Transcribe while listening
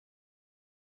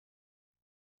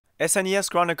SNES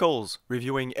Chronicles,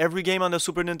 reviewing every game on the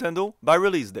Super Nintendo by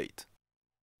release date.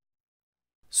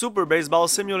 Super Baseball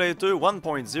Simulator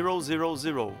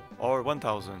 1.000 or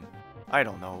 1000. I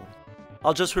don't know.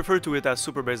 I'll just refer to it as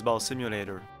Super Baseball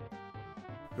Simulator.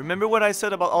 Remember what I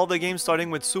said about all the games starting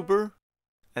with Super?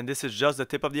 And this is just the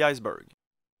tip of the iceberg.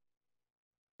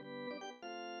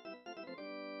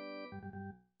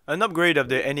 An upgrade of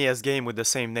the NES game with the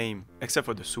same name, except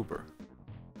for the Super.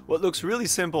 What looks really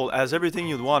simple as everything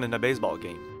you'd want in a baseball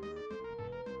game.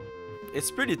 It's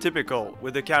pretty typical,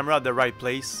 with the camera at the right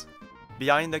place,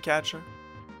 behind the catcher.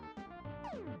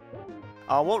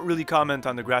 I won't really comment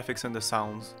on the graphics and the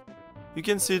sounds. You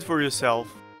can see it for yourself.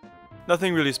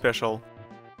 Nothing really special.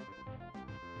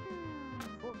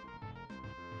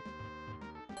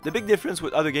 The big difference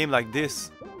with other games like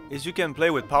this is you can play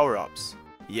with power-ups.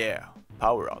 Yeah,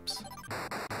 power-ups.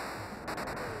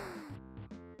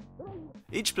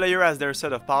 Each player has their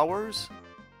set of powers,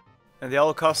 and they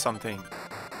all cost something.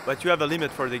 But you have a limit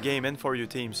for the game and for your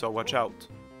team, so watch out.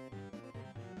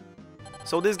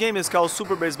 So this game is called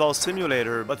Super Baseball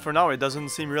Simulator, but for now it doesn't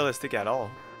seem realistic at all.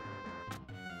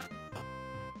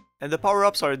 And the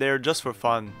power-ups are there just for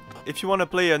fun. If you want to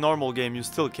play a normal game, you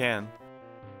still can.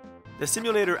 The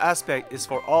simulator aspect is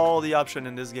for all the options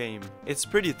in this game. It's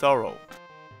pretty thorough.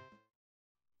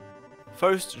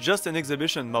 First, just an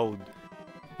exhibition mode.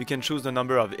 You can choose the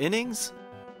number of innings,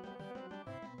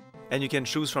 and you can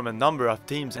choose from a number of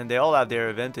teams, and they all have their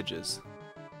advantages.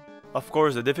 Of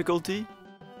course, the difficulty,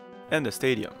 and the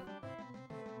stadium.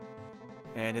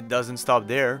 And it doesn't stop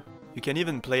there. You can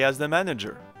even play as the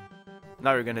manager.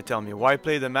 Now you're gonna tell me, why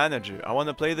play the manager? I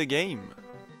wanna play the game.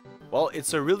 Well,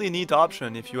 it's a really neat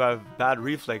option if you have bad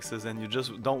reflexes and you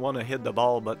just don't want to hit the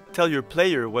ball but tell your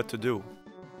player what to do.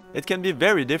 It can be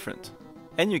very different.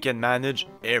 And you can manage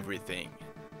everything.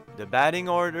 The batting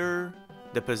order,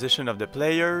 the position of the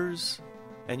players,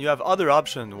 and you have other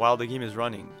options while the game is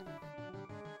running.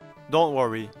 Don't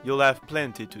worry, you'll have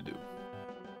plenty to do.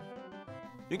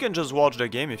 You can just watch the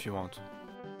game if you want.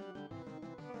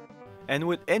 And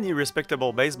with any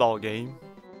respectable baseball game,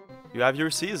 you have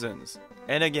your seasons.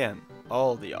 And again,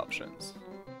 all the options.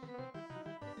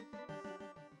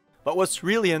 But what's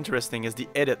really interesting is the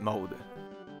edit mode,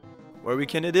 where we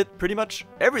can edit pretty much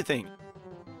everything.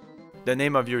 The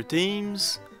name of your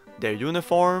teams, their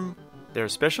uniform, their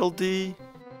specialty,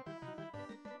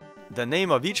 the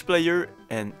name of each player,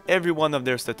 and every one of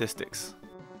their statistics.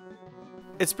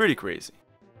 It's pretty crazy.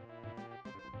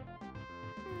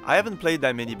 I haven't played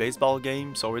that many baseball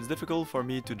games, so it's difficult for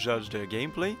me to judge the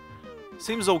gameplay.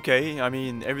 Seems okay, I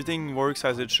mean, everything works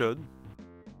as it should.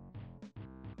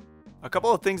 A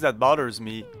couple of things that bothers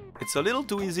me, it's a little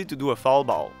too easy to do a foul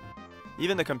ball.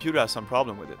 Even the computer has some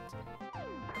problem with it.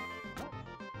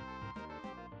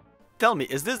 Tell me,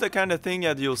 is this the kind of thing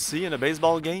that you'll see in a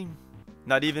baseball game?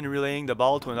 Not even relaying the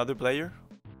ball to another player?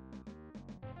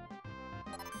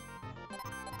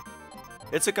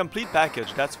 It's a complete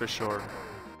package, that's for sure.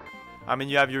 I mean,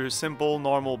 you have your simple,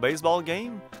 normal baseball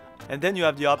game, and then you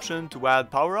have the option to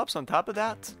add power-ups on top of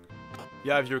that.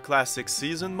 You have your classic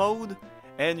season mode,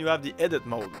 and you have the edit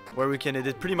mode, where we can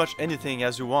edit pretty much anything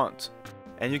as you want.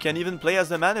 And you can even play as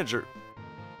the manager.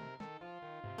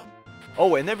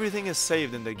 Oh, and everything is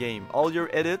saved in the game. All your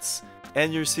edits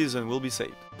and your season will be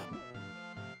saved.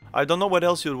 I don't know what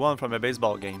else you'd want from a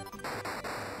baseball game.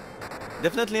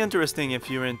 Definitely interesting if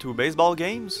you're into baseball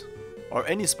games, or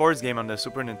any sports game on the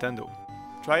Super Nintendo.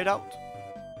 Try it out.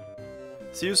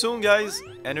 See you soon, guys,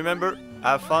 and remember,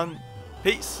 have fun.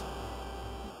 Peace!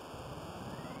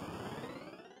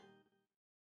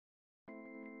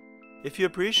 If you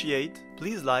appreciate,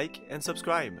 please like and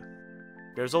subscribe.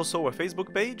 There's also a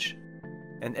Facebook page,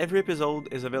 and every episode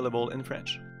is available in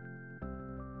French.